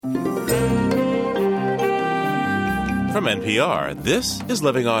From NPR, this is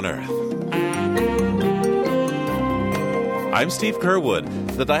Living on Earth. I'm Steve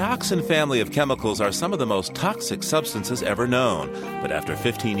Curwood. The dioxin family of chemicals are some of the most toxic substances ever known. But after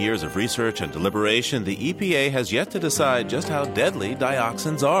 15 years of research and deliberation, the EPA has yet to decide just how deadly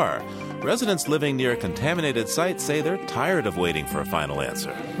dioxins are. Residents living near contaminated sites say they're tired of waiting for a final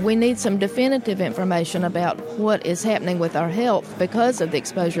answer. We need some definitive information about what is happening with our health because of the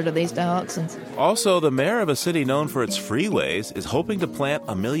exposure to these dioxins. Also, the mayor of a city known for its freeways is hoping to plant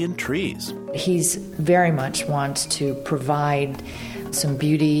 1 million trees. He's very much wants to provide some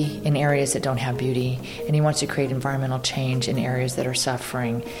beauty in areas that don't have beauty, and he wants to create environmental change in areas that are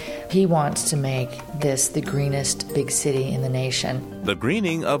suffering. He wants to make this the greenest big city in the nation. The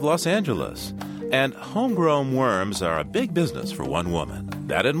greening of Los Angeles. And homegrown worms are a big business for one woman.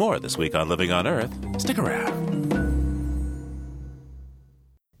 That and more this week on Living on Earth. Stick around.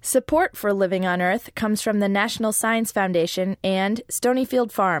 Support for Living on Earth comes from the National Science Foundation and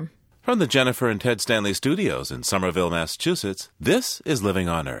Stonyfield Farm. From the Jennifer and Ted Stanley Studios in Somerville, Massachusetts, this is Living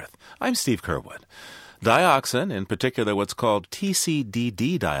on Earth. I'm Steve Curwood. Dioxin, in particular what's called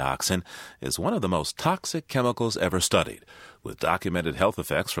TCDD dioxin, is one of the most toxic chemicals ever studied, with documented health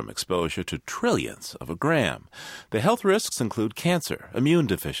effects from exposure to trillions of a gram. The health risks include cancer, immune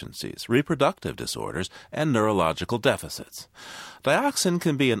deficiencies, reproductive disorders, and neurological deficits. Dioxin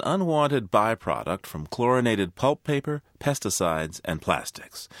can be an unwanted byproduct from chlorinated pulp paper, pesticides, and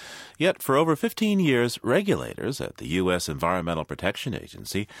plastics. Yet for over 15 years, regulators at the U.S. Environmental Protection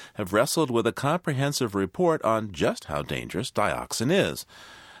Agency have wrestled with a comprehensive report on just how dangerous dioxin is.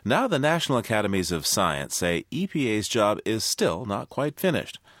 Now the National Academies of Science say EPA's job is still not quite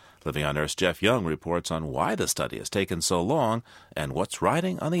finished. Living on Earth's Jeff Young reports on why the study has taken so long and what's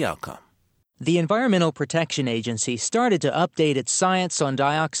riding on the outcome. The Environmental Protection Agency started to update its science on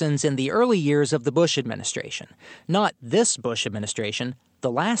dioxins in the early years of the Bush administration. Not this Bush administration,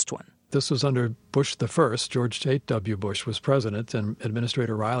 the last one. This was under Bush the first. George H.W. Bush was president, and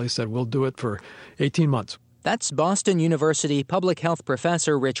Administrator Riley said, we'll do it for 18 months. That's Boston University public health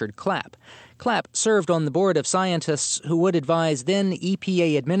professor Richard Clapp. Clapp served on the board of scientists who would advise then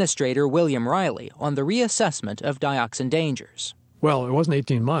EPA Administrator William Riley on the reassessment of dioxin dangers. Well, it wasn't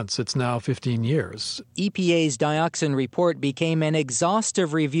 18 months. It's now 15 years. EPA's dioxin report became an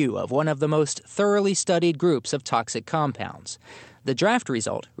exhaustive review of one of the most thoroughly studied groups of toxic compounds. The draft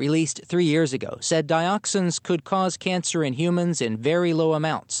result, released 3 years ago, said dioxins could cause cancer in humans in very low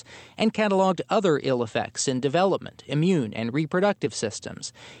amounts and cataloged other ill effects in development, immune, and reproductive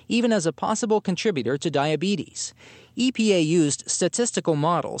systems, even as a possible contributor to diabetes. EPA used statistical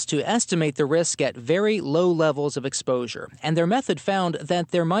models to estimate the risk at very low levels of exposure, and their method found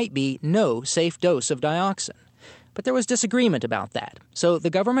that there might be no safe dose of dioxin. But there was disagreement about that, so the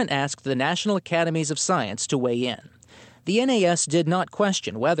government asked the National Academies of Science to weigh in. The NAS did not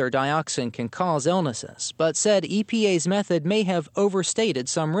question whether dioxin can cause illnesses, but said EPA's method may have overstated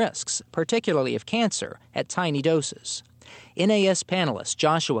some risks, particularly of cancer, at tiny doses. NAS panelist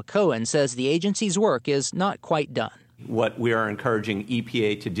Joshua Cohen says the agency's work is not quite done. What we are encouraging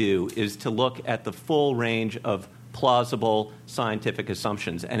EPA to do is to look at the full range of plausible scientific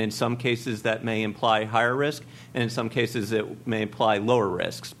assumptions. And in some cases that may imply higher risk, and in some cases it may imply lower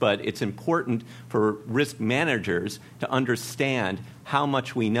risks. But it's important for risk managers to understand how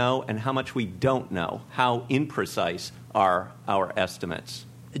much we know and how much we don't know, how imprecise are our estimates.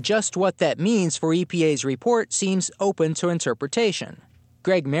 Just what that means for EPA's report seems open to interpretation.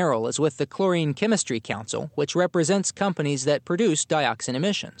 Greg Merrill is with the Chlorine Chemistry Council, which represents companies that produce dioxin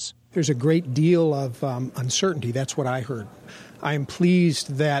emissions. There's a great deal of uncertainty. That's what I heard. I am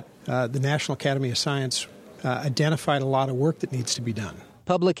pleased that the National Academy of Science identified a lot of work that needs to be done.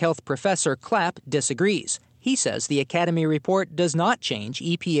 Public health professor Clapp disagrees. He says the Academy report does not change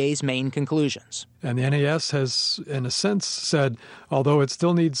EPA's main conclusions. And the NAS has, in a sense, said, although it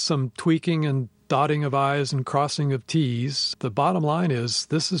still needs some tweaking and dotting of I's and crossing of T's, the bottom line is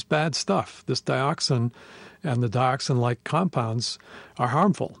this is bad stuff. This dioxin and the dioxin-like compounds are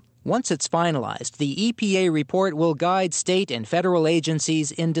harmful. Once it's finalized, the EPA report will guide state and federal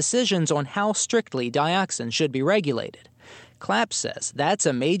agencies in decisions on how strictly dioxin should be regulated. Clapp says that's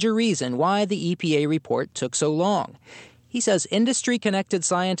a major reason why the EPA report took so long. He says industry-connected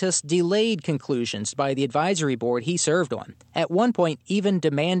scientists delayed conclusions by the advisory board he served on, at one point even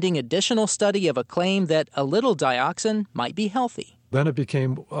demanding additional study of a claim that a little dioxin might be healthy. Then it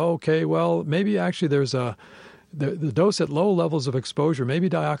became, okay, well, maybe actually there's the dose at low levels of exposure, maybe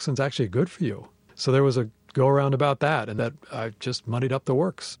dioxin's actually good for you. So there was a go-around about that, and that just muddied up the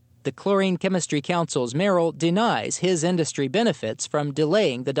works. The Chlorine Chemistry Council's Merrill denies his industry benefits from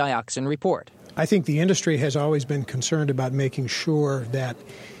delaying the dioxin report. I think the industry has always been concerned about making sure that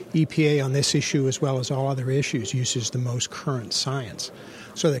EPA on this issue, as well as all other issues, uses the most current science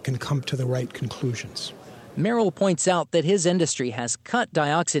so that it can come to the right conclusions. Merrill points out that his industry has cut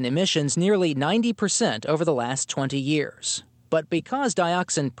dioxin emissions nearly 90% over the last 20 years. But because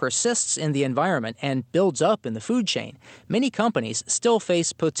dioxin persists in the environment and builds up in the food chain, many companies still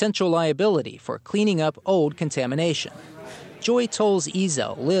face potential liability for cleaning up old contamination. Joy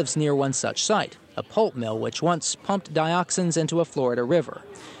Tolles-Ezel lives near one such site, a pulp mill which once pumped dioxins into a Florida river.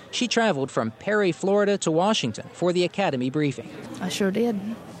 She traveled from Perry, Florida to Washington for the Academy briefing. I sure did.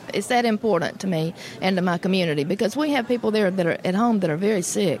 It's that important to me and to my community because we have people there that are at home that are very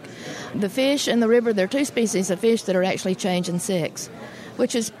sick. The fish in the river, there are two species of fish that are actually changing sex,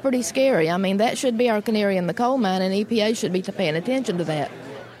 which is pretty scary. I mean, that should be our canary in the coal mine, and EPA should be paying attention to that.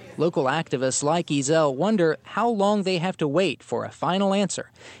 Local activists like Ezel wonder how long they have to wait for a final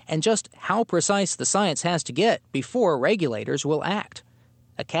answer and just how precise the science has to get before regulators will act.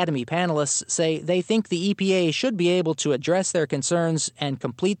 Academy panelists say they think the EPA should be able to address their concerns and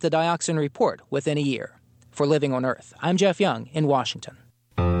complete the dioxin report within a year. For Living on Earth, I'm Jeff Young in Washington.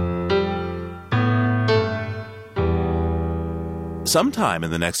 Sometime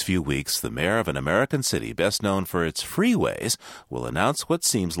in the next few weeks, the mayor of an American city best known for its freeways will announce what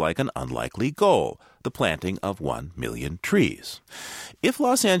seems like an unlikely goal, the planting of 1 million trees. If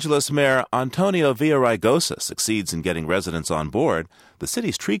Los Angeles Mayor Antonio Villaraigosa succeeds in getting residents on board, the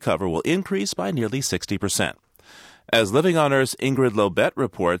city's tree cover will increase by nearly 60%. As Living on Earth's Ingrid Lobet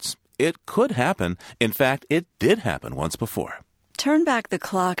reports, it could happen. In fact, it did happen once before. Turn back the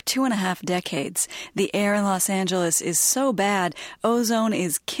clock 2.5 decades. The air in Los Angeles is so bad, ozone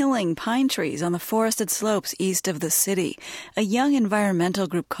is killing pine trees on the forested slopes east of the city. A young environmental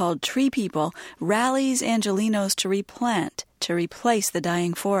group called Tree People rallies Angelenos to replant, to replace the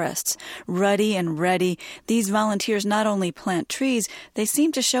dying forests. Ruddy and ready, these volunteers not only plant trees, they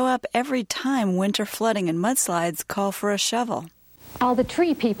seem to show up every time winter flooding and mudslides call for a shovel. All the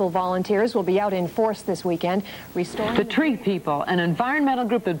Tree People volunteers will be out in force this weekend, restoring... The Tree People, an environmental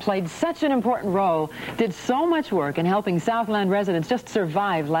group that played such an important role, did so much work in helping Southland residents just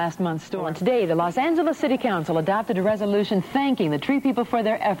survive last month's storm. And today, the Los Angeles City Council adopted a resolution thanking the Tree People for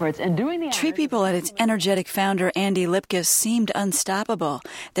their efforts and doing the... Tree People and its energetic founder, Andy Lipkiss, seemed unstoppable.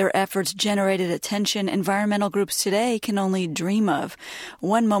 Their efforts generated attention environmental groups today can only dream of.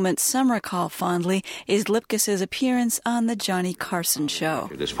 One moment some recall fondly is Lipkiss's appearance on the Johnny Carson show.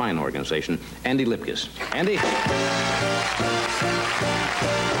 This fine organization, Andy Lipkiss. Andy?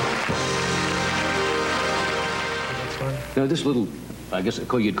 Now, this little, I guess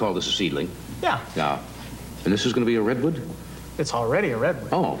you'd call this a seedling. Yeah. Yeah. And this is going to be a redwood? It's already a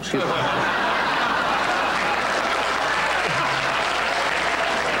redwood. Oh, excuse me. Well,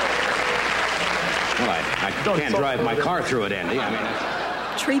 I can't drive my car through it, Andy. I mean,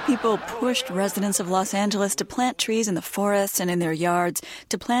 Tree People pushed residents of Los Angeles to plant trees in the forests and in their yards,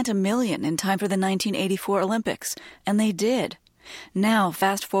 to plant 1 million in time for the 1984 Olympics. And they did. Now,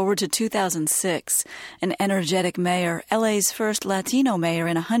 fast forward to 2006. An energetic mayor, LA's first Latino mayor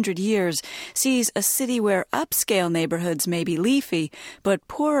in 100 years, sees a city where upscale neighborhoods may be leafy, but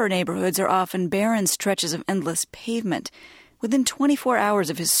poorer neighborhoods are often barren stretches of endless pavement. Within 24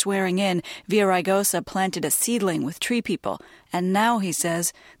 hours of his swearing in, Villaraigosa planted a seedling with Tree People. And now, he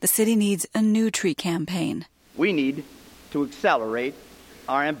says, the city needs a new tree campaign. We need to accelerate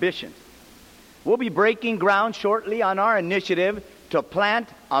our ambitions. We'll be breaking ground shortly on our initiative to plant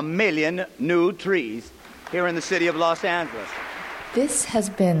 1 million new trees here in the city of Los Angeles. This has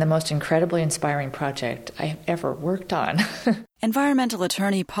been the most incredibly inspiring project I've ever worked on. Environmental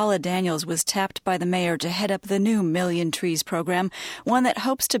attorney Paula Daniels was tapped by the mayor to head up the new Million Trees program, one that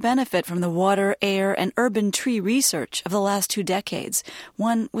hopes to benefit from the water, air, and urban tree research of the last 2 decades,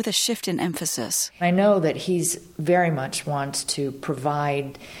 one with a shift in emphasis. I know that he's very much wants to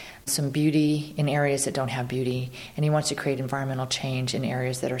provide some beauty in areas that don't have beauty, and he wants to create environmental change in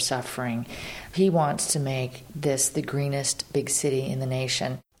areas that are suffering. He wants to make this the greenest big city in the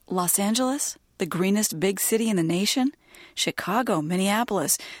nation. Los Angeles, the greenest big city in the nation? Chicago,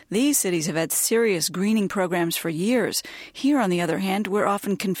 Minneapolis, these cities have had serious greening programs for years. Here, on the other hand, we're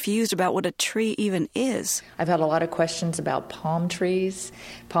often confused about what a tree even is. I've had a lot of questions about palm trees.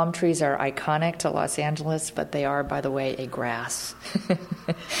 Palm trees are iconic to Los Angeles, but they are, by the way, a grass.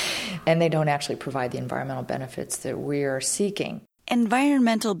 And they don't actually provide the environmental benefits that we're seeking.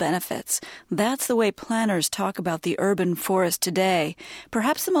 environmental benefits. That's the way planners talk about the urban forest today.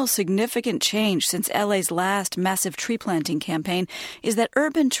 Perhaps the most significant change since LA's last massive tree planting campaign is that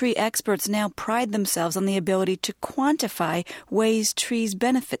urban tree experts now pride themselves on the ability to quantify ways trees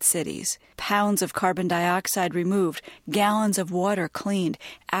benefit cities. Pounds of carbon dioxide removed, gallons of water cleaned,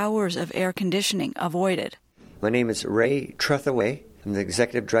 hours of air conditioning avoided. My name is Ray Trethaway. I'm the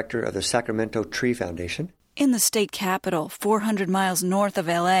executive director of the Sacramento Tree Foundation. In the state capital, 400 miles north of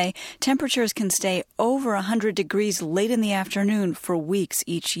L.A., temperatures can stay over 100 degrees late in the afternoon for weeks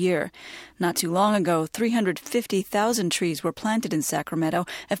each year. Not too long ago, 350,000 trees were planted in Sacramento,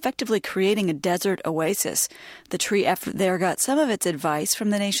 effectively creating a desert oasis. The tree effort there got some of its advice from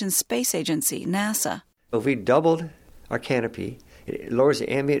the nation's space agency, NASA. If we doubled our canopy, it lowers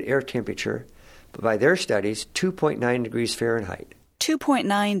the ambient air temperature, but by their studies, 2.9 degrees Fahrenheit.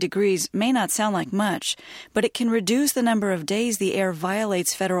 2.9 degrees may not sound like much, but it can reduce the number of days the air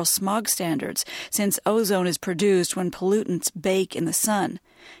violates federal smog standards, since ozone is produced when pollutants bake in the sun.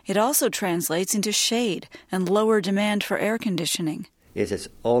 It also translates into shade and lower demand for air conditioning. It's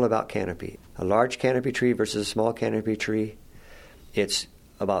all about canopy. A large canopy tree versus a small canopy tree, it's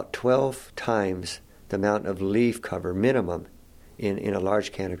about 12 times the amount of leaf cover minimum in a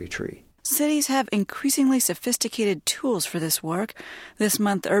large canopy tree. Cities have increasingly sophisticated tools for this work. This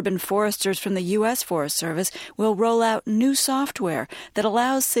month, urban foresters from the U.S. Forest Service will roll out new software that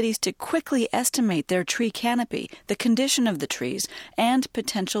allows cities to quickly estimate their tree canopy, the condition of the trees, and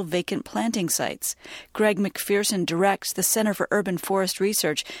potential vacant planting sites. Greg McPherson directs the Center for Urban Forest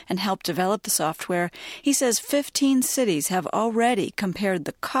Research and helped develop the software. He says 15 cities have already compared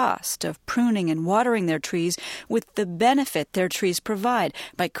the cost of pruning and watering their trees with the benefit their trees provide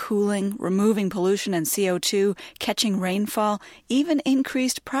by cooling, removing pollution and CO2, catching rainfall, even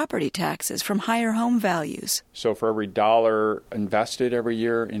increased property taxes from higher home values. So for every dollar invested every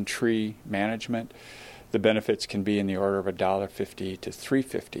year in tree management, the benefits can be in the order of $1.50 to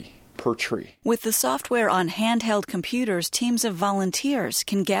 $3.50 per tree. With the software on handheld computers, teams of volunteers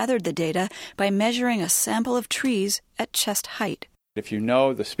can gather the data by measuring a sample of trees at chest height. If you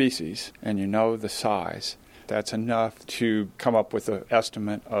know the species and you know the size, that's enough to come up with an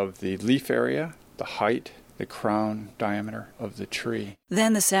estimate of the leaf area, the height, the crown diameter of the tree.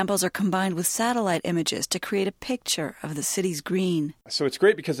 Then the samples are combined with satellite images to create a picture of the city's green. So it's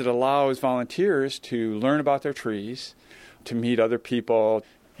great because it allows volunteers to learn about their trees, to meet other people,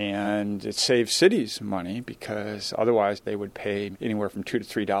 and it saves cities money because otherwise they would pay anywhere from $2 to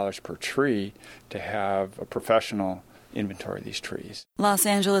 $3 per tree to have a professional inventory of these trees. Los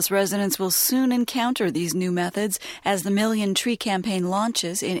Angeles residents will soon encounter these new methods as the Million Tree Campaign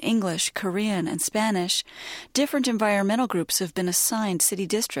launches in English, Korean, and Spanish. Different environmental groups have been assigned city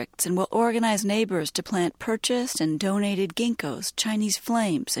districts and will organize neighbors to plant purchased and donated ginkgos, Chinese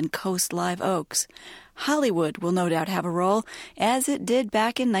flames, and coast live oaks. Hollywood will no doubt have a role, as it did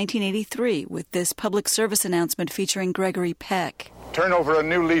back in 1983 with this public service announcement featuring Gregory Peck. Turn over a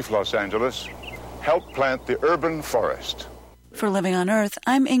new leaf, Los Angeles. Help plant the urban forest. For Living on Earth,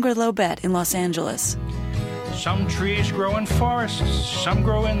 I'm Ingrid Lobet in Los Angeles. Some trees grow in forests, some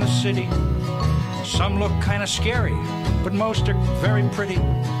grow in the city. Some look kind of scary, but most are very pretty.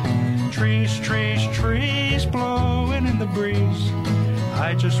 Trees, trees, trees blowing in the breeze.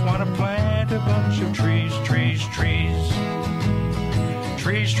 I just want to plant a bunch of trees, trees, trees.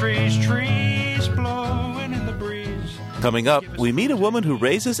 Trees, trees, trees blowing in the breeze. Coming up, we meet a woman who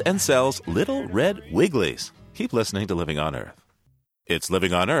raises and sells little red Wigglies. Keep listening to Living on Earth. It's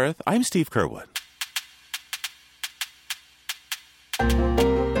Living on Earth. I'm Steve Kerwood.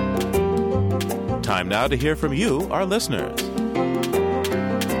 Time now to hear from you, our listeners.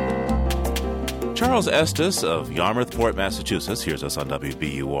 Charles Estes of Yarmouthport, Massachusetts, hears us on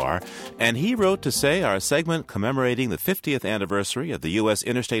WBUR, and he wrote to say our segment commemorating the 50th anniversary of the U.S.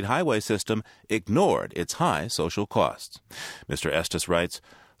 interstate highway system ignored its high social costs. Mr. Estes writes,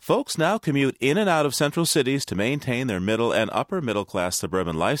 "Folks now commute in and out of central cities to maintain their middle and upper middle-class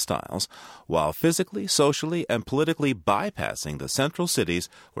suburban lifestyles, while physically, socially, and politically bypassing the central cities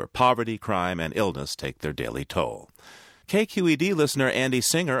where poverty, crime, and illness take their daily toll." KQED listener Andy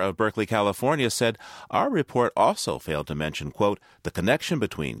Singer of Berkeley, California said, "Our report also failed to mention, quote, the connection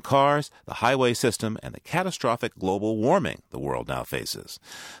between cars, the highway system, and the catastrophic global warming the world now faces.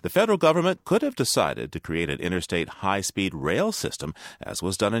 The federal government could have decided to create an interstate high-speed rail system, as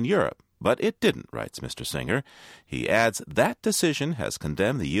was done in Europe. But it didn't," writes Mr. Singer. He adds, "That decision has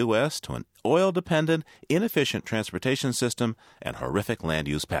condemned the U.S. to an oil-dependent, inefficient transportation system and horrific land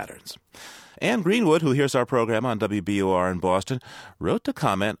use patterns." Ann Greenwood, who hears our program on WBUR in Boston, wrote to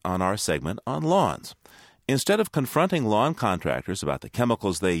comment on our segment on lawns. Instead of confronting lawn contractors about the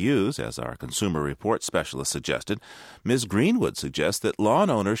chemicals they use, as our consumer report specialist suggested, Ms. Greenwood suggests that lawn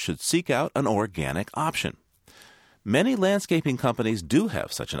owners should seek out an organic option. Many landscaping companies do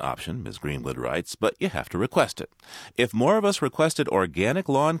have such an option, Ms. Greenwood writes, but you have to request it. If more of us requested organic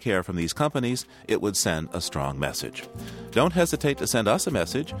lawn care from these companies, it would send a strong message. Don't hesitate to send us a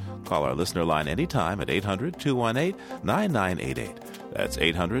message. Call our listener line anytime at 800-218-9988. That's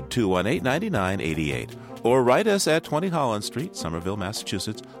 800-218-9988. Or write us at 20 Holland Street, Somerville,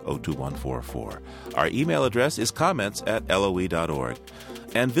 Massachusetts, 02144. Our email address is comments@loe.org.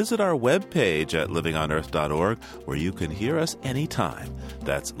 And visit our webpage at livingonearth.org, where you can hear us anytime.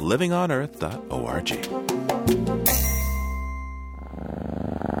 That's livingonearth.org.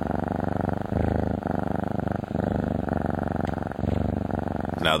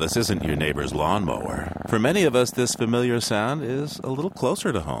 Now, this isn't your neighbor's lawnmower. For many of us, this familiar sound is a little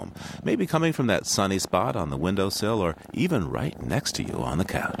closer to home, maybe coming from that sunny spot on the windowsill or even right next to you on the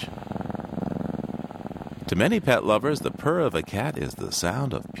couch. To many pet lovers, the purr of a cat is the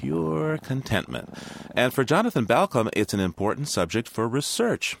sound of pure contentment. And for Jonathan Balcom, it's an important subject for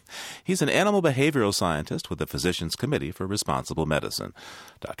research. He's an animal behavioral scientist with the Physicians Committee for Responsible Medicine.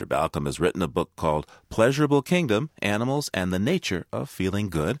 Dr. Balcom has written a book called Pleasurable Kingdom, Animals and the Nature of Feeling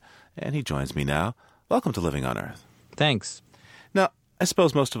Good, and he joins me now. Welcome to Living on Earth. Thanks. Now, I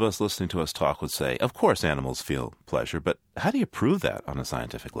suppose most of us listening to us talk would say, of course animals feel pleasure, but how do you prove that on a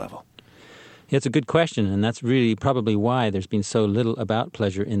scientific level? It's a good question, and that's really probably why there's been so little about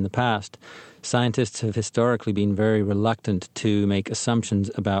pleasure in the past. Scientists have historically been very reluctant to make assumptions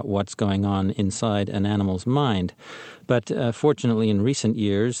about what's going on inside an animal's mind. But fortunately, in recent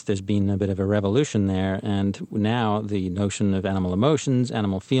years, there's been a bit of a revolution there, and now the notion of animal emotions,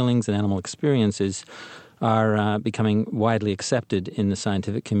 animal feelings, and animal experiences are becoming widely accepted in the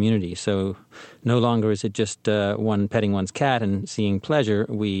scientific community. So no longer is it just one petting one's cat and seeing pleasure.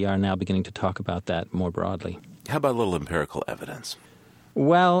 We are now beginning to talk about that more broadly. How about a little empirical evidence?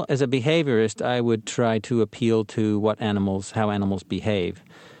 Well, as a behaviorist, I would try to appeal to how animals behave.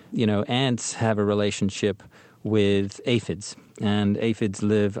 You know, ants have a relationship with aphids, and aphids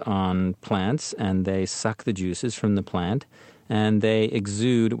live on plants, and they suck the juices from the plant, and they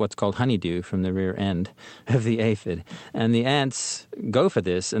exude what's called honeydew from the rear end of the aphid. And the ants go for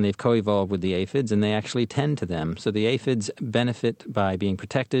this, and they've co-evolved with the aphids, and they actually tend to them. So the aphids benefit by being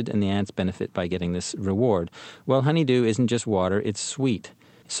protected, and the ants benefit by getting this reward. Well, honeydew isn't just water, it's sweet.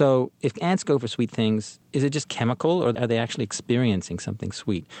 So if ants go for sweet things, is it just chemical, or are they actually experiencing something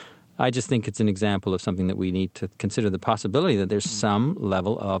sweet? I just think it's an example of something that we need to consider, the possibility that there's some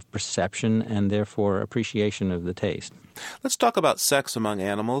level of perception and therefore appreciation of the taste. Let's talk about sex among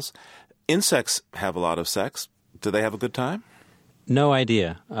animals. Insects have a lot of sex. Do they have a good time? No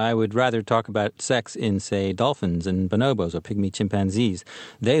idea. I would rather talk about sex in, say, dolphins and bonobos or pygmy chimpanzees.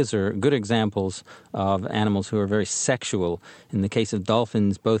 Those are good examples of animals who are very sexual. In the case of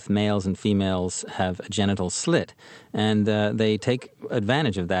dolphins, both males and females have a genital slit, and they take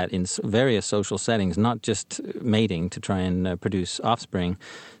advantage of that in various social settings, not just mating to try and produce offspring.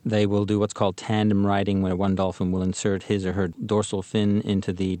 They will do what's called tandem riding, where one dolphin will insert his or her dorsal fin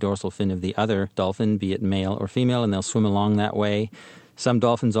into the dorsal fin of the other dolphin, be it male or female, and they'll swim along that way. Some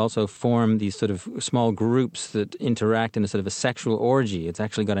dolphins also form these sort of small groups that interact in a sort of a sexual orgy. It's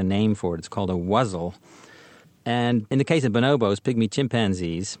actually got a name for it. It's called a wuzzle. And in the case of bonobos, pygmy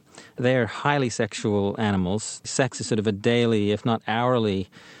chimpanzees, they're highly sexual animals. Sex is sort of a daily, if not hourly,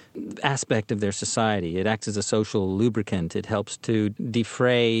 aspect of their society. It acts as a social lubricant. It helps to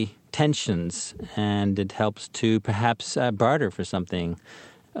defray tensions, and it helps to perhaps barter for something.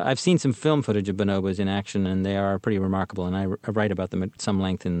 I've seen some film footage of bonobos in action, and they are pretty remarkable, and I write about them at some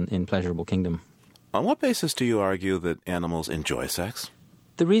length in Pleasurable Kingdom. On what basis do you argue that animals enjoy sex?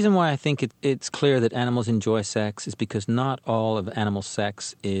 The reason why I think it's clear that animals enjoy sex is because not all of animal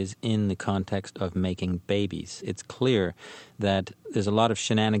sex is in the context of making babies. It's clear that there's a lot of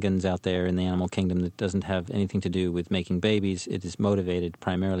shenanigans out there in the animal kingdom that doesn't have anything to do with making babies. It is motivated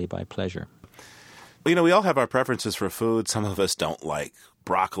primarily by pleasure. Well, you know, we all have our preferences for food. Some of us don't like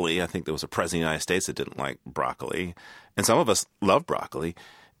broccoli. I think there was a president of the United States that didn't like broccoli. And some of us love broccoli.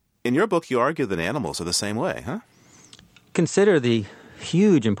 In your book, you argue that animals are the same way, huh? Consider the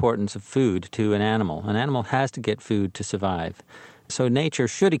huge importance of food to an animal. An animal has to get food to survive. So nature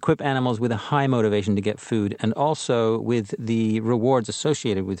should equip animals with a high motivation to get food, and also with the rewards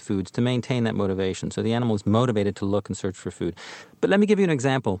associated with foods to maintain that motivation. So the animal is motivated to look and search for food. But let me give you an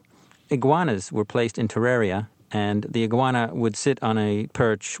example. Iguanas were placed in terraria, and the iguana would sit on a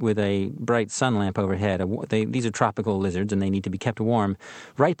perch with a bright sun lamp overhead. These are tropical lizards, and they need to be kept warm.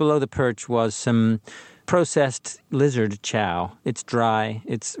 Right below the perch was some processed lizard chow. It's dry.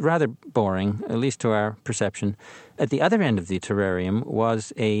 It's rather boring, at least to our perception. At the other end of the terrarium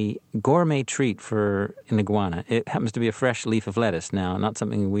was a gourmet treat for an iguana. It happens to be a fresh leaf of lettuce now, not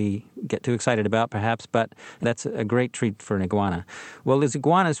something we get too excited about perhaps, but that's a great treat for an iguana. Well, these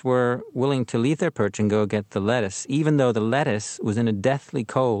iguanas were willing to leave their perch and go get the lettuce, even though the lettuce was in a deathly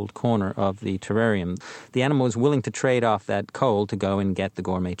cold corner of the terrarium. The animal was willing to trade off that cold to go and get the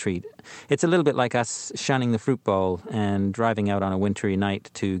gourmet treat. It's a little bit like us shunning the fruit bowl and driving out on a wintry night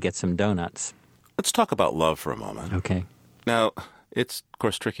to get some donuts. Let's talk about love for a moment. Okay. Now, it's, of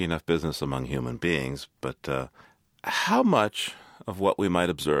course, tricky enough business among human beings, but how much of what we might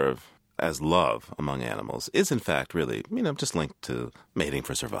observe as love among animals is, in fact, really, just linked to mating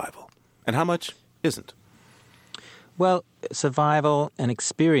for survival? And how much isn't? Well, survival and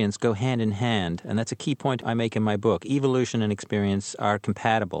experience go hand in hand, and that's a key point I make in my book. Evolution and experience are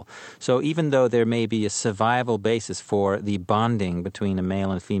compatible. So even though there may be a survival basis for the bonding between a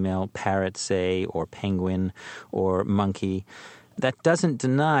male and female parrot, say, or penguin or monkey, that doesn't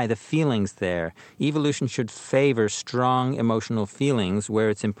deny the feelings there. Evolution should favor strong emotional feelings where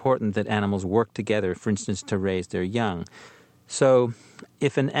it's important that animals work together, for instance, to raise their young. So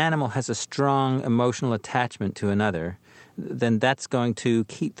if an animal has a strong emotional attachment to another, then that's going to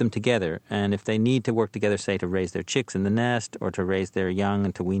keep them together. And if they need to work together, say, to raise their chicks in the nest or to raise their young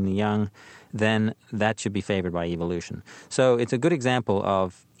and to wean the young, then that should be favored by evolution. So it's a good example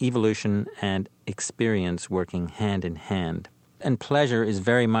of evolution and experience working hand in hand. And pleasure is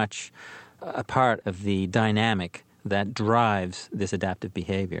very much a part of the dynamic that drives this adaptive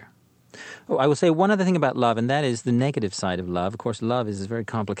behavior. Oh, I will say one other thing about love, and that is the negative side of love. Of course, love is very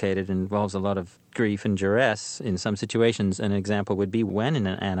complicated and involves a lot of grief and duress in some situations. An example would be when an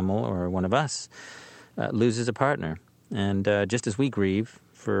animal, or one of us, loses a partner. And just as we grieve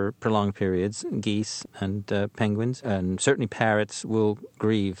for prolonged periods, geese and penguins, and certainly parrots will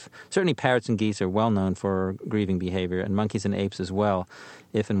grieve. Certainly parrots and geese are well known for grieving behavior, and monkeys and apes as well,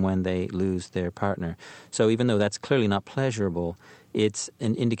 if and when they lose their partner. So even though that's clearly not pleasurable, it's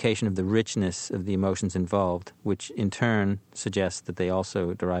an indication of the richness of the emotions involved, which in turn suggests that they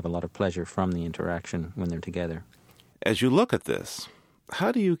also derive a lot of pleasure from the interaction when they're together. As you look at this,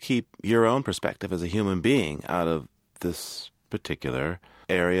 how do you keep your own perspective as a human being out of this particular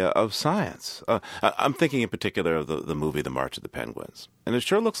area of science? I'm thinking in particular of the movie The March of the Penguins. And it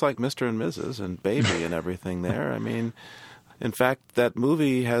sure looks like Mr. and Mrs. and Baby and everything there. I mean, in fact, that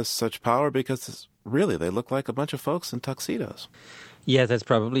movie has such power because really they look like a bunch of folks in tuxedos. Yeah, that's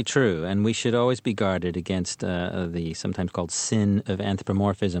probably true. And we should always be guarded against the sometimes called sin of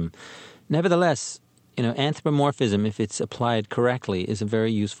anthropomorphism. Nevertheless, anthropomorphism, if it's applied correctly, is a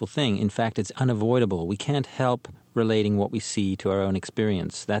very useful thing. In fact, it's unavoidable. We can't help relating what we see to our own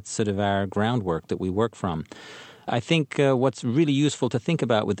experience. That's sort of our groundwork that we work from. I think what's really useful to think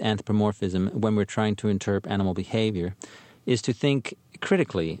about with anthropomorphism when we're trying to interpret animal behavior is to think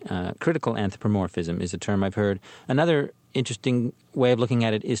critically. Critical anthropomorphism is a term I've heard. Another interesting way of looking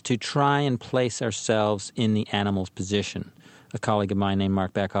at it is to try and place ourselves in the animal's position. A colleague of mine named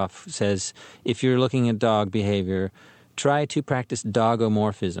Mark Beckhoff says, if you're looking at dog behavior, try to practice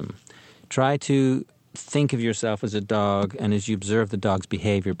dogomorphism. Try to think of yourself as a dog, and as you observe the dog's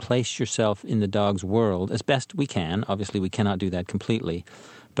behavior, place yourself in the dog's world as best we can. Obviously, we cannot do that completely.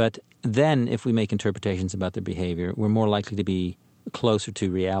 But then, if we make interpretations about their behavior, we're more likely to be closer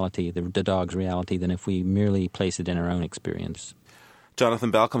to reality, the dog's reality, than if we merely place it in our own experience.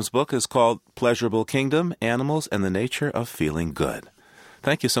 Jonathan Balcom's book is called Pleasurable Kingdom, Animals and the Nature of Feeling Good.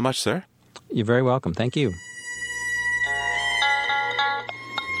 Thank you so much, sir. You're very welcome. Thank you.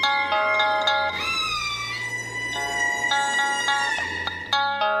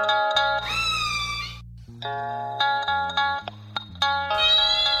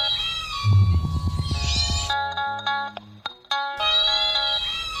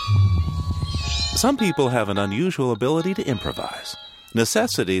 Some people have an unusual ability to improvise.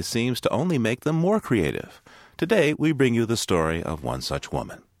 Necessity seems to only make them more creative. Today, we bring you the story of one such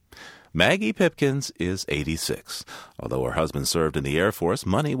woman. Maggie Pipkins is 86. Although her husband served in the Air Force,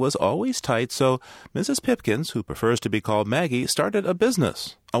 money was always tight, so Mrs. Pipkins, who prefers to be called Maggie, started a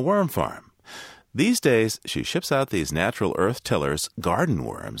business, a worm farm. These days, she ships out these natural earth tillers, garden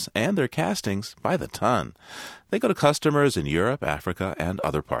worms, and their castings by the ton. They go to customers in Europe, Africa, and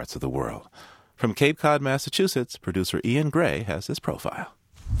other parts of the world. From Cape Cod, Massachusetts, producer Ian Gray has his profile.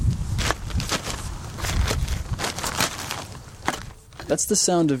 That's the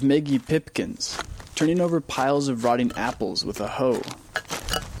sound of Maggie Pipkins, turning over piles of rotting apples with a hoe.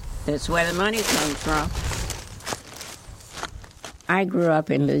 That's where the money comes from. I grew up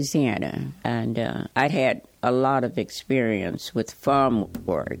in Louisiana, and I'd had a lot of experience with farm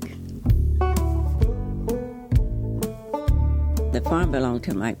work. The farm belonged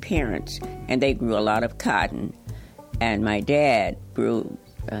to my parents, and they grew a lot of cotton. And my dad grew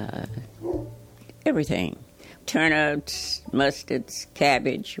everything. Turnips, mustards,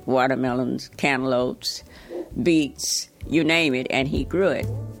 cabbage, watermelons, cantaloupes, beets, you name it, and he grew it.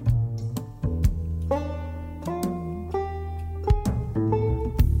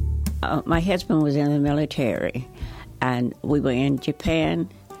 My husband was in the military, and we were in Japan,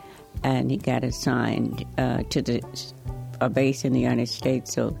 and he got assigned to a base in the United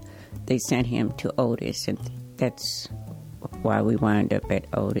States, so they sent him to Otis, and that's why we wound up at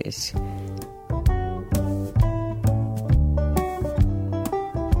Otis.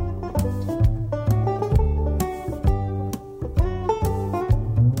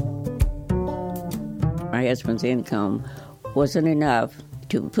 My husband's income wasn't enough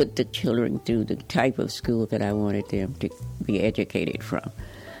to put the children through the type of school that I wanted them to be educated from.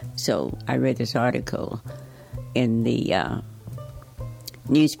 So I read this article in the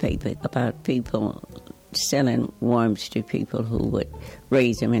newspaper about people selling worms to people who would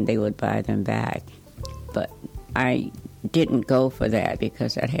raise them and they would buy them back. But I didn't go for that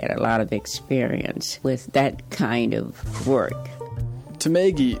because I had a lot of experience with that kind of work. To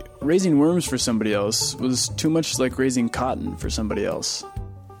Maggie, raising worms for somebody else was too much like raising cotton for somebody else.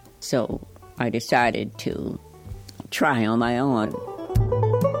 So I decided to try on my own.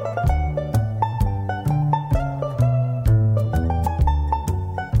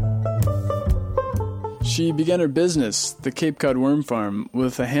 She began her business, the Cape Cod Worm Farm,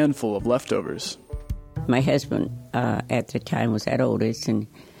 with a handful of leftovers. My husband at the time was at Otis, and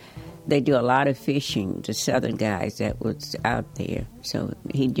they do a lot of fishing, the southern guys that was out there. So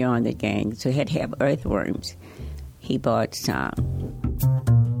he joined the gang, so he had to have earthworms. He bought some.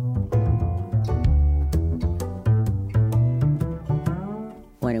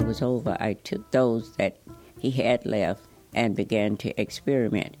 When it was over, I took those that he had left and began to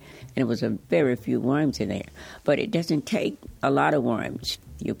experiment. And it was a very few worms in there. But it doesn't take a lot of worms.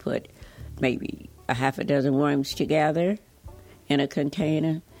 You put maybe a half a dozen worms together in a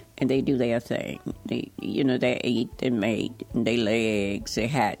container, and they do their thing. They eat, they mate, and they lay eggs, they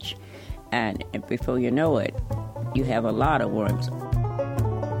hatch. And before you know it, you have a lot of worms.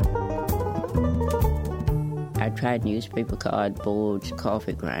 I tried newspaper cardboards,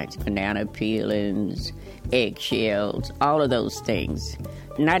 coffee grinds, banana peelings, eggshells, all of those things.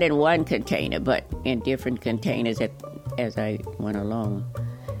 Not in one container, but in different containers as I went along.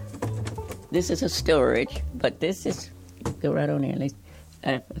 This is a storage, but this is, go right on there.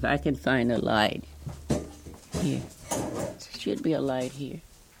 If I can find a light. Here. There should be a light here.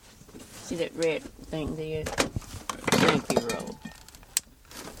 See that red thing there? Thank you, Ro.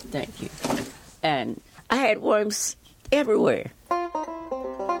 Thank you. And I had worms everywhere.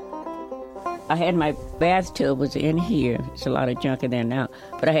 I had my bathtub was in here. There's a lot of junk in there now.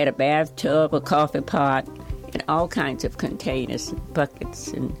 But I had a bathtub, a coffee pot, and all kinds of containers, and buckets.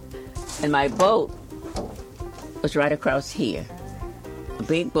 And my boat was right across here. A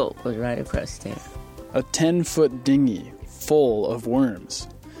big boat was right across there. A 10-foot dinghy full of worms.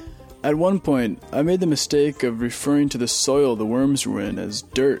 At one point, I made the mistake of referring to the soil the worms were in as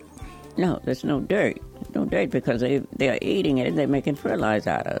dirt. No, there's no dirt. No dirt because they're eating it and they're making fertilizer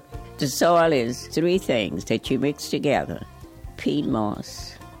out of it. The soil is 3 things that you mix together. Peat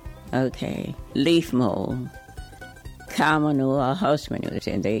moss, leaf mold, cow manure or horse manure,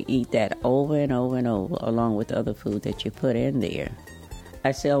 and they eat that over and over and over along with other food that you put in there.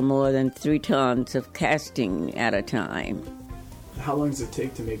 I sell more than 3 tons of casting at a time. How long does it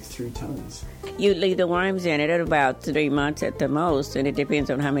take to make 3 tons? You leave the worms in it at about 3 months at the most, and it depends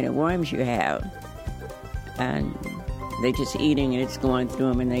on how many worms you have. And they're just eating it, it's going through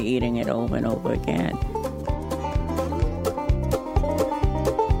them, and they're eating it over and over again.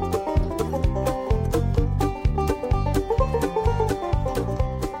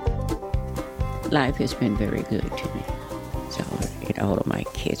 Life has been very good to me. So, all of my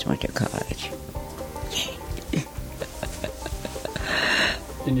kids went to college.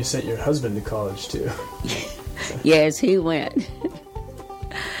 And you sent your husband to college, too. Yes, he went.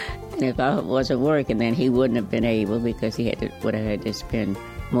 And if I wasn't working, then he wouldn't have been able because he would have had to spend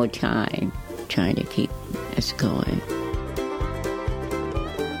more time trying to keep us going.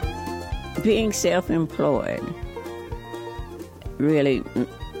 Being self-employed really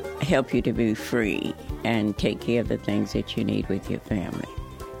helps you to be free and take care of the things that you need with your family.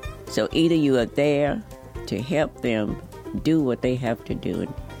 So either you are there to help them do what they have to do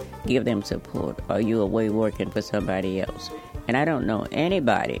and give them support, or you're away working for somebody else. And I don't know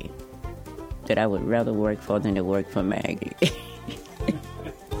anybody that I would rather work for than to work for Maggie.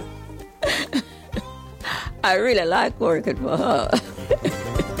 I really like working for her.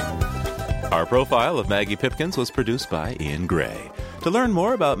 Our profile of Maggie Pipkins was produced by Ian Gray. To learn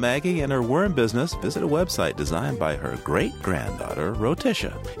more about Maggie and her worm business, visit a website designed by her great-granddaughter,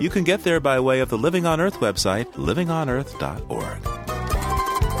 Rotisha. You can get there by way of the Living on Earth website, livingonearth.org.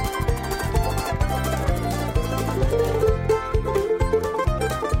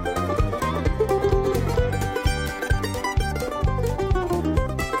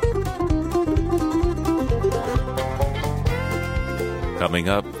 Coming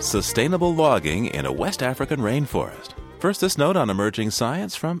up, sustainable logging in a West African rainforest. First, this note on emerging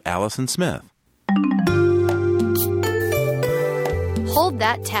science from Allison Smith. Hold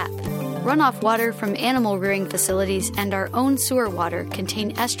that tap. Runoff water from animal rearing facilities and our own sewer water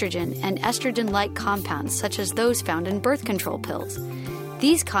contain estrogen and estrogen-like compounds such as those found in birth control pills.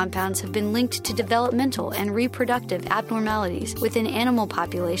 These compounds have been linked to developmental and reproductive abnormalities within animal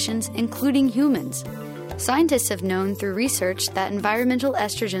populations, including humans. Scientists have known through research that environmental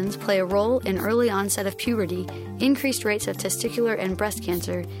estrogens play a role in early onset of puberty, increased rates of testicular and breast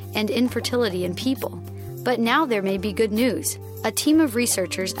cancer, and infertility in people. But now there may be good news. A team of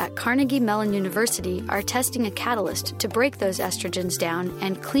researchers at Carnegie Mellon University are testing a catalyst to break those estrogens down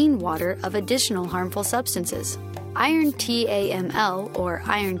and clean water of additional harmful substances. Iron TAML, or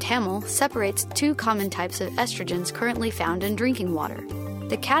iron tamil, separates two common types of estrogens currently found in drinking water.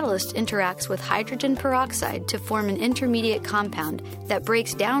 The catalyst interacts with hydrogen peroxide to form an intermediate compound that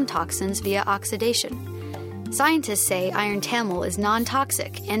breaks down toxins via oxidation. Scientists say iron tamil is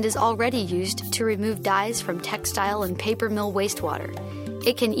non-toxic and is already used to remove dyes from textile and paper mill wastewater.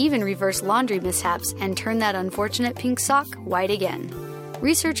 It can even reverse laundry mishaps and turn that unfortunate pink sock white again.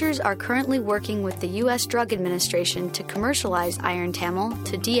 Researchers are currently working with the U.S. Drug Administration to commercialize iron tamil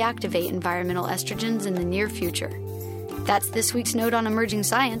to deactivate environmental estrogens in the near future. That's this week's Note on Emerging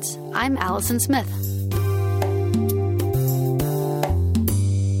Science. I'm Allison Smith.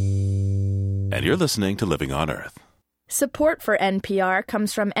 And you're listening to Living on Earth. Support for NPR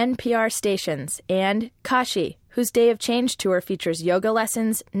comes from NPR stations and Kashi, whose Day of Change tour features yoga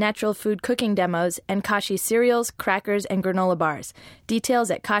lessons, natural food cooking demos, and Kashi cereals, crackers, and granola bars.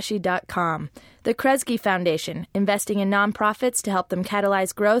 Details at kashi.com. The Kresge Foundation, investing in nonprofits to help them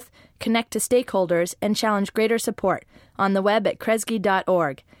catalyze growth, connect to stakeholders, and challenge greater support. On the web at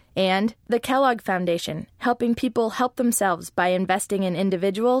kresge.org. And the Kellogg Foundation, helping people help themselves by investing in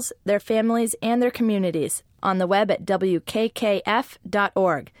individuals, their families, and their communities. On the web at wkkf.org.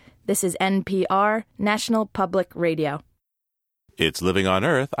 This is NPR, National Public Radio. It's Living on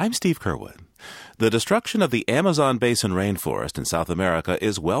Earth. I'm Steve Curwood. The destruction of the Amazon basin rainforest in South America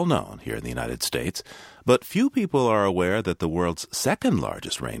is well known here in the United States, but few people are aware that the world's second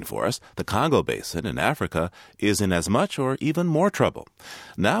largest rainforest, the Congo Basin in Africa, is in as much or even more trouble.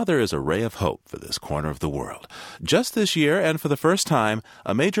 Now there is a ray of hope for this corner of the world. Just this year, and for the first time,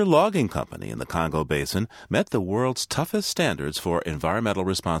 a major logging company in the Congo Basin met the world's toughest standards for environmental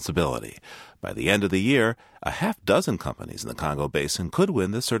responsibility. By the end of the year, a half-dozen companies in the Congo Basin could win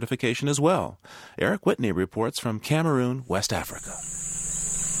this certification as well. Eric Whitney reports from Cameroon, West Africa.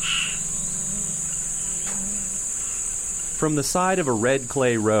 From the side of a red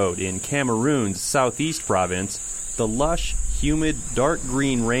clay road in Cameroon's southeast province, the lush, humid, dark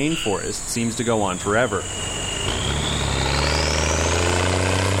green rainforest seems to go on forever.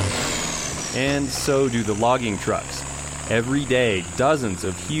 And so do the logging trucks. Every day, dozens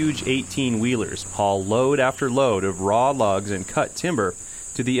of huge 18-wheelers haul load after load of raw logs and cut timber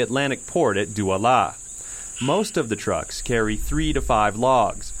to the Atlantic port at Douala. Most of the trucks carry 3 to 5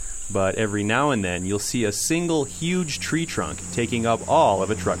 logs, but every now and then you'll see a single huge tree trunk taking up all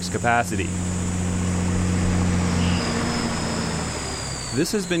of a truck's capacity.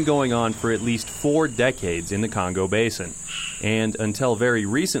 This has been going on for at least 4 decades in the Congo Basin, and until very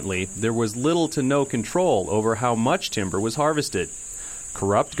recently, there was little to no control over how much timber was harvested.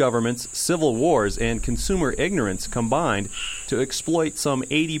 Corrupt governments, civil wars, and consumer ignorance combined to exploit some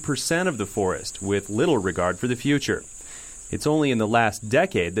 80% of the forest with little regard for the future. It's only in the last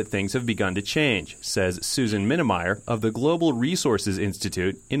decade that things have begun to change, says Susan Minnemeyer of the Global Resources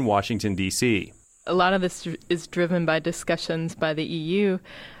Institute in Washington, D.C. A lot of this is driven by discussions by the EU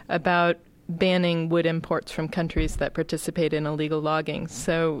about banning wood imports from countries that participate in illegal logging.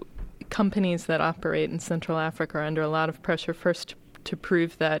 So companies that operate in Central Africa are under a lot of pressure first to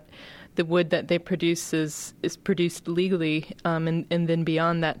prove that the wood that they produce is produced legally, and then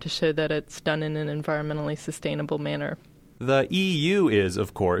beyond that to show that it's done in an environmentally sustainable manner. The EU is,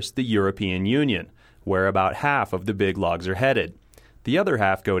 of course, the European Union, where about half of the big logs are headed. The other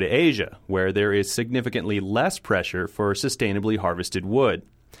half go to Asia, where there is significantly less pressure for sustainably harvested wood.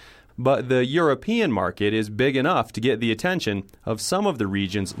 But the European market is big enough to get the attention of some of the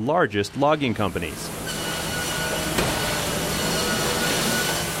region's largest logging companies.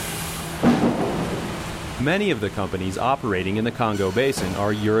 Many of the companies operating in the Congo Basin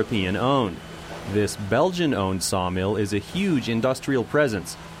are European-owned. This Belgian-owned sawmill is a huge industrial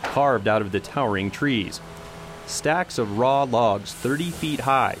presence, carved out of the towering trees. Stacks of raw logs 30 feet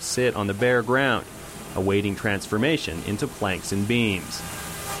high sit on the bare ground, awaiting transformation into planks and beams.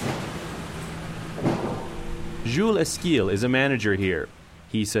 Jules Esquil is a manager here.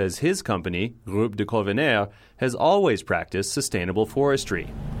 He says his company, Groupe de Colvenaire, has always practiced sustainable forestry.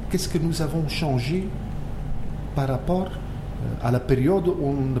 Qu'est-ce que nous avons changé par rapport à la période où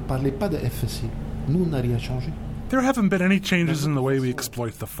on ne parlait pas de FSC? Nous, on n'a rien changé. There haven't been any changes in the way we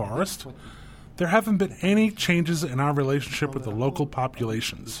exploit the forest. There haven't been any changes in our relationship with the local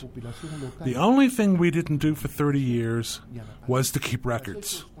populations. The only thing we didn't do for 30 years was to keep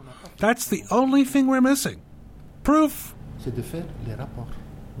records. That's the only thing we're missing. Proof.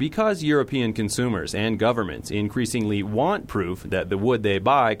 Because European consumers and governments increasingly want proof that the wood they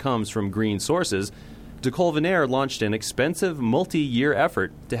buy comes from green sources, de Colvenaire launched an expensive multi-year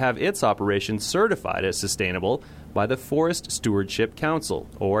effort to have its operations certified as sustainable by the Forest Stewardship Council,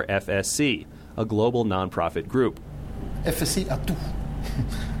 or FSC, a global nonprofit group. FSC a tout.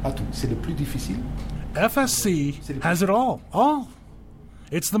 A tout. C'est le plus difficile. FSC has it all. All.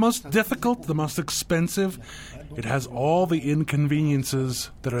 It's the most difficult, the most expensive. It has all the inconveniences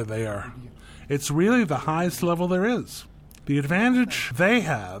that are there. It's really the highest level there is. The advantage they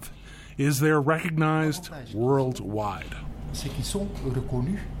have is they're recognized worldwide.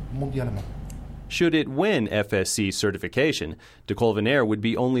 Should it win FSC certification, de Colvenaire would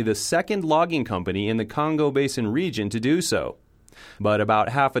be only the second logging company in the Congo Basin region to do so. But about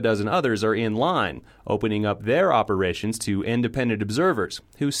half a dozen others are in line, opening up their operations to independent observers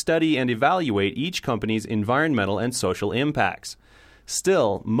who study and evaluate each company's environmental and social impacts.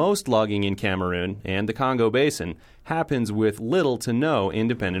 Still, most logging in Cameroon and the Congo Basin happens with little to no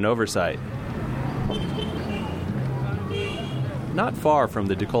independent oversight. Not far from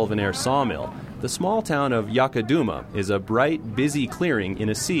the de Colvenaire sawmill, the small town of Yakaduma is a bright, busy clearing in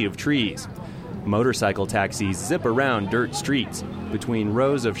a sea of trees. Motorcycle taxis zip around dirt streets between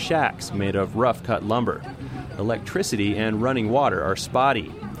rows of shacks made of rough-cut lumber. Electricity and running water are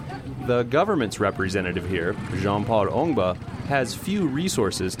spotty. The government's representative here, Jean-Paul Ongba, has few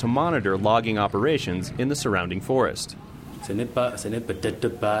resources to monitor logging operations in the surrounding forest. Ce n'est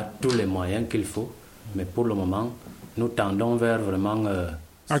peut-être pas tous les moyens qu'il faut, mais pour le moment, nous tendons vers vraiment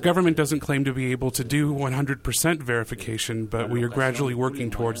Our government doesn't claim to be able to do 100% verification, but we are gradually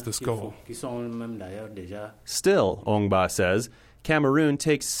working towards this goal. Still, Ongba says, Cameroon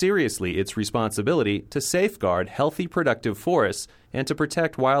takes seriously its responsibility to safeguard healthy, productive forests and to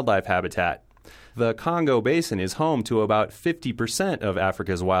protect wildlife habitat. The Congo Basin is home to about 50% of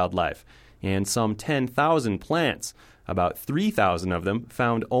Africa's wildlife and some 10,000 plants, about 3,000 of them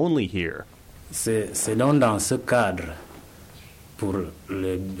found only here. C'est donc dans ce cadre pour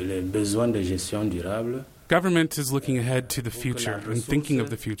les besoins de gestion durable. Government is looking ahead to the future and thinking of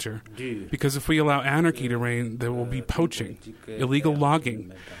the future, because if we allow anarchy to reign, there will be poaching, illegal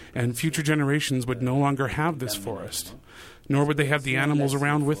logging, and future generations would no longer have this forest, nor would they have the animals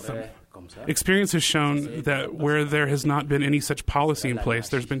around with them. Experience has shown that where there has not been any such policy in place,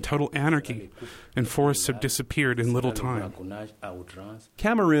 there's been total anarchy, and forests have disappeared in little time.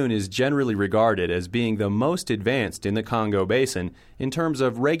 Cameroon is generally regarded as being the most advanced in the Congo Basin in terms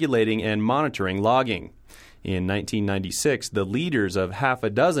of regulating and monitoring logging. In 1996, the leaders of half a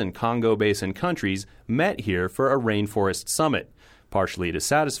dozen Congo Basin countries met here for a Rainforest summit, partially to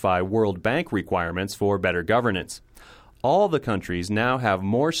satisfy World Bank requirements for better governance. All the countries now have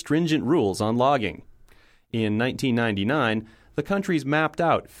more stringent rules on logging. In 1999, the countries mapped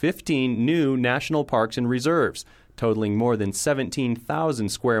out 15 new national parks and reserves, totaling more than 17,000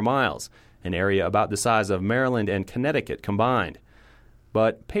 square miles, an area about the size of Maryland and Connecticut combined.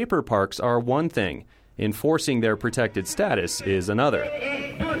 But paper parks are one thing. Enforcing their protected status is another.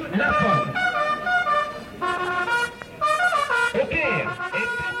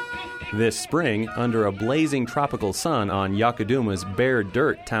 This spring, under a blazing tropical sun on Yakaduma's bare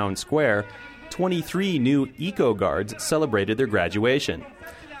dirt town square, 23 new eco-guards celebrated their graduation.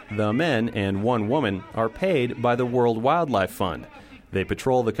 The men and one woman are paid by the World Wildlife Fund. They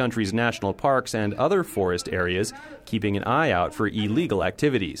patrol the country's national parks and other forest areas, keeping an eye out for illegal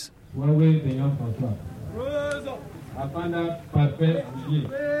activities.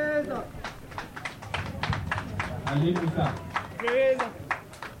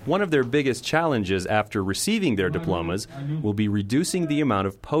 One of their biggest challenges after receiving their diplomas will be reducing the amount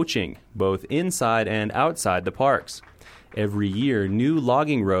of poaching, both inside and outside the parks. Every year, new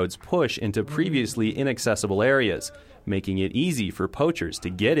logging roads push into previously inaccessible areas, making it easy for poachers to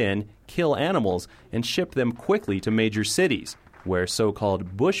get in, kill animals, and ship them quickly to major cities, where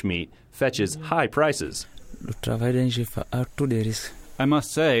so-called bushmeat fetches high prices. I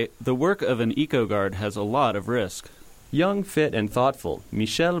must say, the work of an eco-guard has a lot of risk. Young, fit, and thoughtful,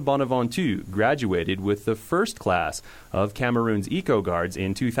 Michel Bonaventure graduated with the first class of Cameroon's eco-guards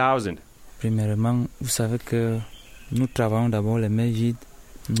in 2000. Premièrement, vous savez que nous travaillons d'abord les mains vides,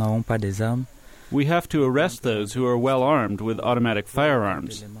 nous n'avons pas des armes. We have to arrest those who are well armed with automatic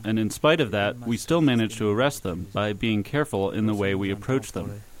firearms, and in spite of that, we still manage to arrest them by being careful in the way we approach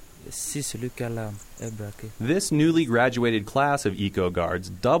them. This newly graduated class of eco-guards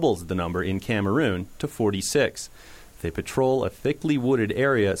doubles the number in Cameroon to 46. They patrol a thickly wooded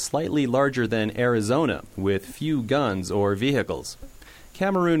area slightly larger than Arizona, with few guns or vehicles.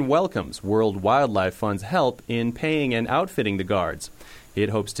 Cameroon welcomes World Wildlife Fund's help in paying and outfitting the guards. It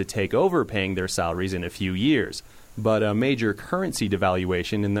hopes to take over paying their salaries in a few years, but a major currency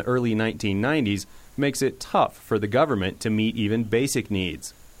devaluation in the early 1990s makes it tough for the government to meet even basic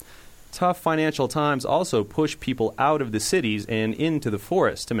needs. Tough financial times also push people out of the cities and into the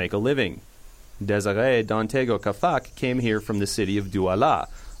forest to make a living. Desiree Dantego Kafak came here from the city of Douala,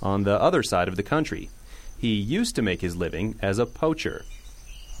 on the other side of the country. He used to make his living as a poacher.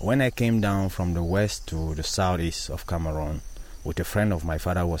 When I came down from the west to the southeast of Cameroon with a friend of my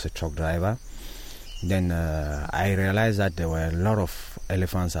father who was a truck driver, then I realized that there were a lot of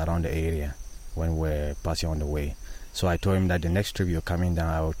elephants around the area when we were passing on the way. So I told him that the next trip you're coming down,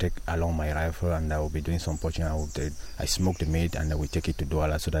 I will take along my rifle and I will be doing some poaching. I smoke the meat and I will take it to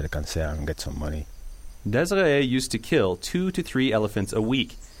Douala so that I can sell and get some money. Desiree used to kill 2 to 3 elephants a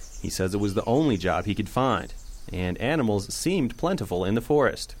week. He says it was the only job he could find, and animals seemed plentiful in the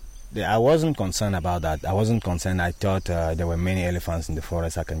forest. I wasn't concerned about that. I wasn't concerned. I thought there were many elephants in the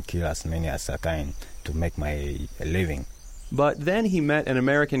forest. I can kill as many as I can to make my living. But then he met an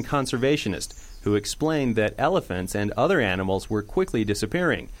American conservationist who explained that elephants and other animals were quickly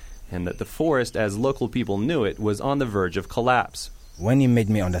disappearing, and that the forest, as local people knew it, was on the verge of collapse. When he made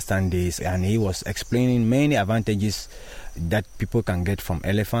me understand this, and he was explaining many advantages that people can get from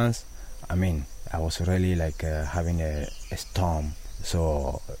elephants, I was really like having a storm.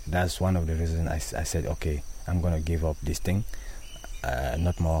 So that's one of the reasons I said, okay, I'm going to give up this thing,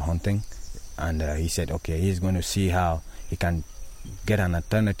 not more hunting. And he said, okay, he's going to see how he can get an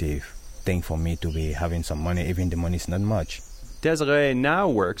alternative thing for me to be having some money, even the money is not much. Desiree now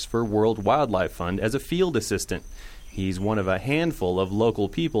works for World Wildlife Fund as a field assistant. He's one of a handful of local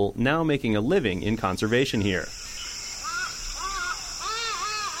people now making a living in conservation here.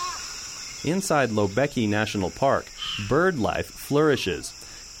 Inside Lobeki National Park, bird life flourishes.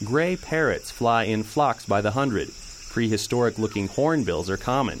 Gray parrots fly in flocks by the hundred. Prehistoric-looking hornbills are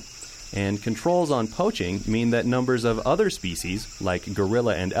common. And controls on poaching mean that numbers of other species, like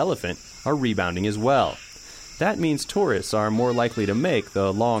gorilla and elephant, are rebounding as well. That means tourists are more likely to make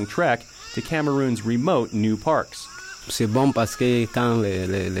the long trek to Cameroon's remote new parks. C'est bon parce que quand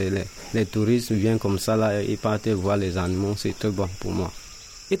les touristes viennent comme ça là, ils partent voir les animaux, c'est très bon pour moi.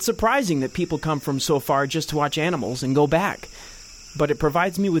 It's surprising that people come from so far just to watch animals and go back, but it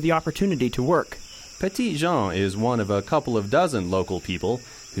provides me with the opportunity to work. Petit Jean is one of a couple of dozen local people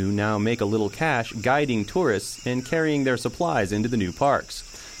who now make a little cash guiding tourists and carrying their supplies into the new parks.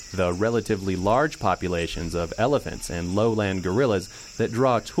 The relatively large populations of elephants and lowland gorillas that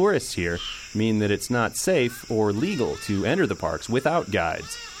draw tourists here mean that it's not safe or legal to enter the parks without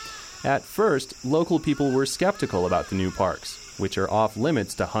guides. At first, local people were skeptical about the new parks, which are off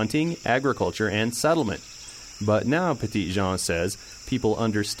limits to hunting, agriculture, and settlement. But now, Petit Jean says, people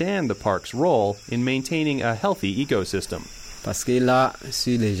understand the park's role in maintaining a healthy ecosystem. Parce que là,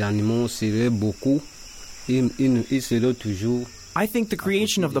 si les animaux seraient beaucoup, ils seraient toujours. I think the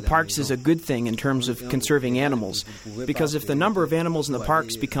creation of the parks is a good thing in terms of conserving animals, because if the number of animals in the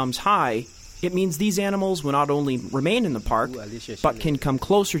parks becomes high, it means these animals will not only remain in the park, but can come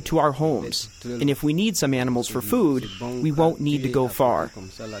closer to our homes. And if we need some animals for food, we won't need to go far.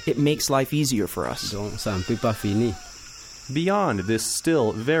 It makes life easier for us. Beyond this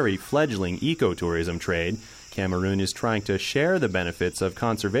still very fledgling ecotourism trade, Cameroon is trying to share the benefits of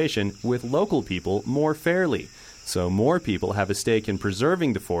conservation with local people more fairly, so more people have a stake in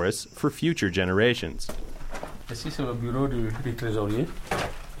preserving the forests for future generations. Ici, c'est le bureau du trésorier.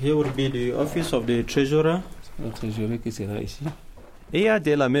 Here would be the office of the treasurer. Le trésorier qui sera ici. Ea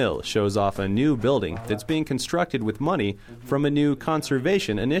de la Mille shows off a new building that's being constructed with money from a new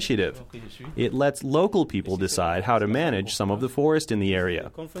conservation initiative. It lets local people decide how to manage some of the forest in the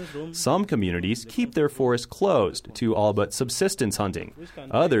area. Some communities keep their forests closed to all but subsistence hunting.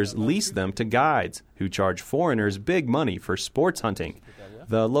 Others lease them to guides who charge foreigners big money for sports hunting.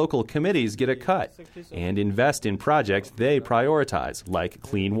 The local committees get a cut and invest in projects they prioritize, like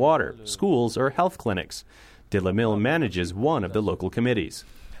clean water, schools, or health clinics. De la Mille manages one of the local committees.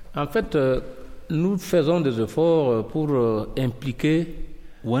 En fait, nous faisons des efforts pour impliquer.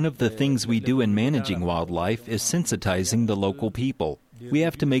 One of the things we do in managing wildlife is sensitizing the local people. We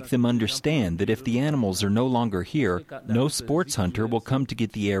have to make them understand that if the animals are no longer here, no sports hunter will come to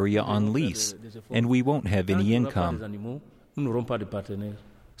get the area on lease, and we won't have any income.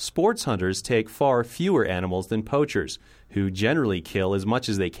 Sports hunters take far fewer animals than poachers, who generally kill as much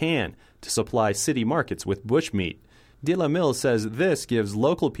as they can to supply city markets with bushmeat. De la Mille says this gives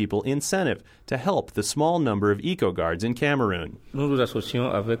local people incentive to help the small number of eco-guards in Cameroon. Nous nous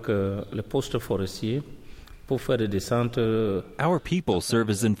associons avec les postes forestiers pour faire des descentes. Our people serve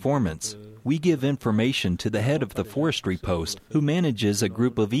as informants. We give information to the head of the forestry post, who manages a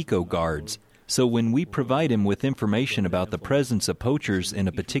group of eco-guards. So when we provide him with information about the presence of poachers in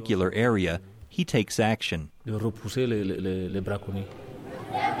a particular area, he takes action. De repousser les braconniers.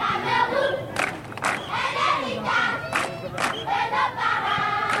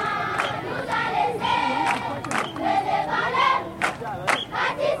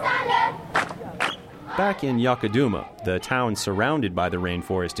 Back in Yakaduma, the town surrounded by the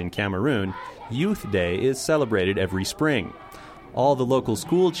rainforest in Cameroon, Youth Day is celebrated every spring. All the local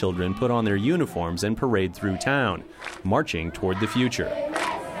school children put on their uniforms and parade through town, marching toward the future.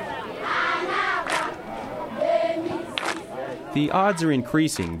 The odds are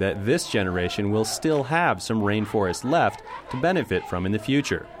increasing that this generation will still have some rainforest left to benefit from in the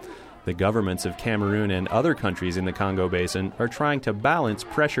future. The governments of Cameroon and other countries in the Congo Basin are trying to balance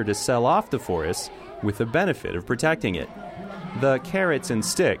pressure to sell off the forests with the benefit of protecting it. The carrots and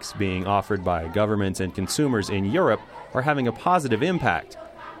sticks being offered by governments and consumers in Europe are having a positive impact.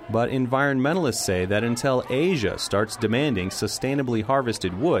 But environmentalists say that until Asia starts demanding sustainably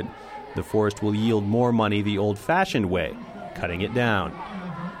harvested wood, the forest will yield more money the old-fashioned way, cutting it down.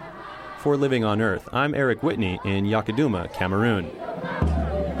 For Living on Earth, I'm Eric Whitney in Yakaduma, Cameroon.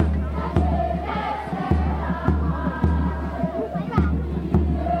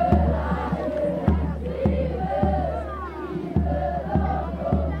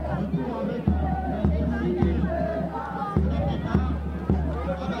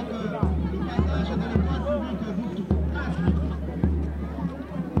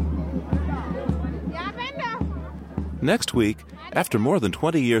 Next week, after more than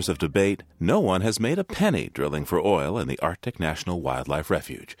 20 years of debate, no one has made a penny drilling for oil in the Arctic National Wildlife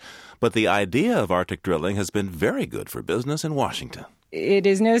Refuge. But the idea of Arctic drilling has been very good for business in Washington. It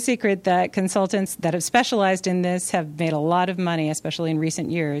is no secret that consultants that have specialized in this have made a lot of money, especially in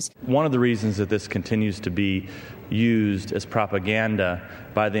recent years. One of the reasons that this continues to be used as propaganda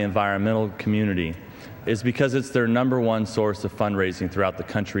by the environmental community is because it's their number one source of fundraising throughout the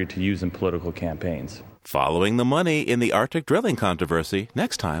country to use in political campaigns. Following the money in the Arctic drilling controversy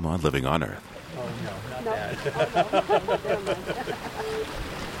next time on Living on Earth. Oh, no, not that.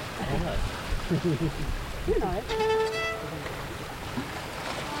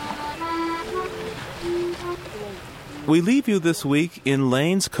 We leave you this week in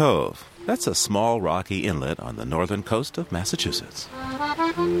Lane's Cove. That's a small rocky inlet on the northern coast of Massachusetts.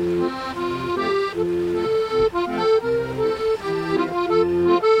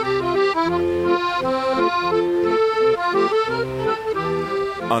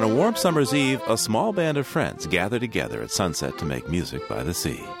 On a warm summer's eve, a small band of friends gather together at sunset to make music by the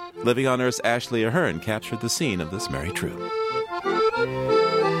sea. Living on Earth's Ashley Ahern captured the scene of this merry troop.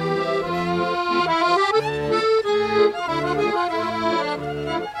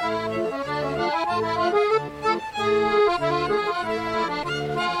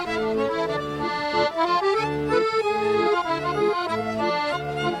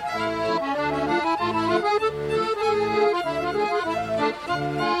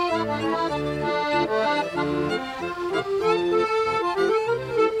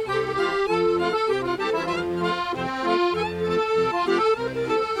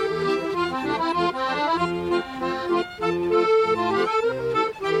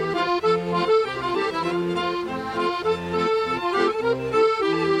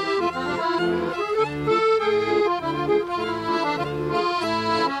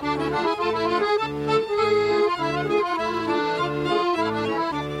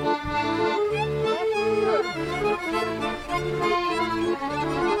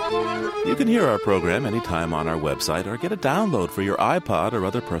 You can hear our program anytime on our website or get a download for your iPod or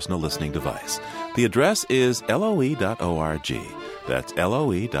other personal listening device. The address is loe.org. That's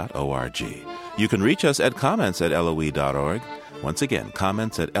loe.org. You can reach us at comments@loe.org. Once again,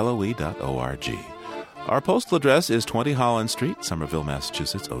 comments@loe.org. Our postal address is 20 Holland Street, Somerville,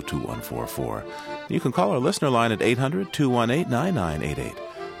 Massachusetts, 02144. You can call our listener line at 800-218-9988.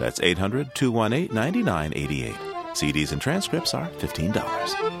 That's 800-218-9988. CDs and transcripts are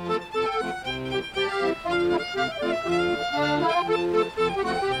 $15.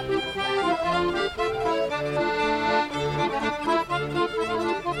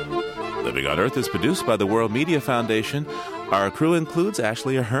 Living on Earth is produced by the World Media Foundation. Our crew includes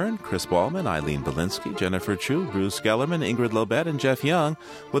Ashley Ahern, Chris Ballman, Eileen Belinsky, Jennifer Chu, Bruce Gellerman, Ingrid Lobet, and Jeff Young,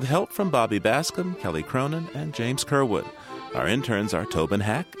 with help from Bobby Bascom, Kelly Cronin, and James Kerwood. Our interns are Tobin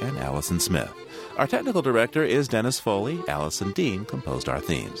Hack and Allison Smith. Our technical director is Dennis Foley. Allison Dean composed our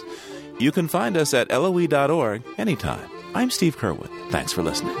themes. You can find us at loe.org anytime. I'm Steve Kerwood. Thanks for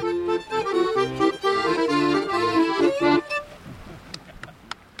listening.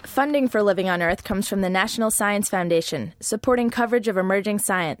 Funding for Living on Earth comes from the National Science Foundation, supporting coverage of emerging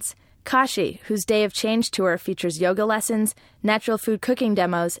science. Kashi, whose Day of Change tour features yoga lessons, natural food cooking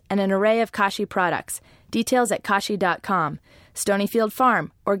demos, and an array of Kashi products. Details at kashi.com. Stonyfield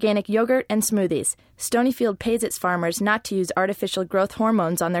Farm, organic yogurt and smoothies. Stonyfield pays its farmers not to use artificial growth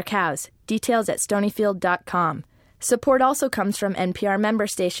hormones on their cows. Details at stonyfield.com. Support also comes from NPR member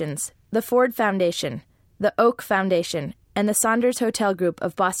stations, the Ford Foundation, the Oak Foundation, and the Saunders Hotel Group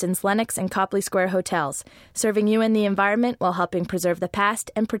of Boston's Lenox and Copley Square hotels, serving you and the environment while helping preserve the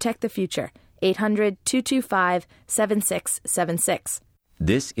past and protect the future. 800-225-7676.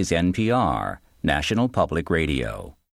 This is NPR, National Public Radio.